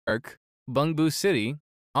Park, Bungbu City,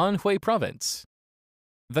 Anhui Province.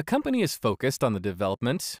 The company is focused on the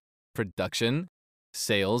development, production,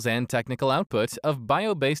 sales, and technical output of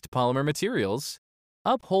bio-based polymer materials,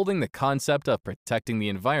 upholding the concept of protecting the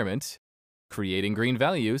environment, creating green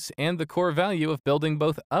values, and the core value of building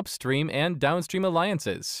both upstream and downstream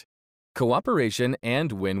alliances, cooperation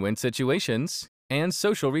and win-win situations, and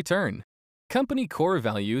social return. Company core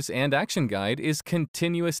values and action guide is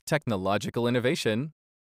continuous technological innovation,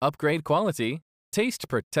 upgrade quality, taste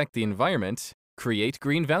protect the environment, create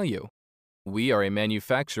green value. We are a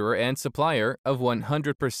manufacturer and supplier of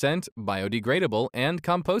 100% biodegradable and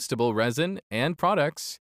compostable resin and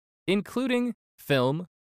products, including film,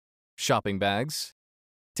 shopping bags,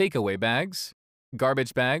 takeaway bags,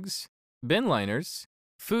 garbage bags, bin liners,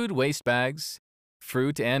 food waste bags,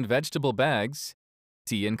 fruit and vegetable bags,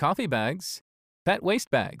 tea and coffee bags, pet waste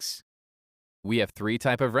bags. We have 3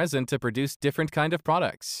 types of resin to produce different kind of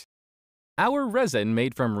products. Our resin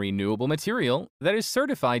made from renewable material that is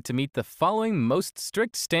certified to meet the following most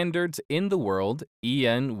strict standards in the world,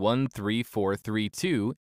 EN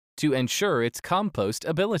 13432, to ensure its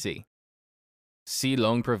compostability.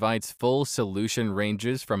 Sealong provides full solution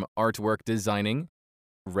ranges from artwork designing,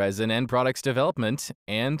 resin and products development,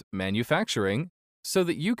 and manufacturing, so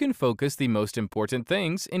that you can focus the most important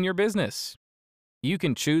things in your business. You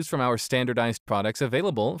can choose from our standardized products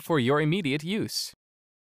available for your immediate use.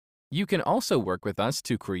 You can also work with us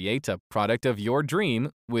to create a product of your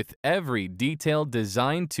dream with every detail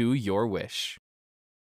designed to your wish.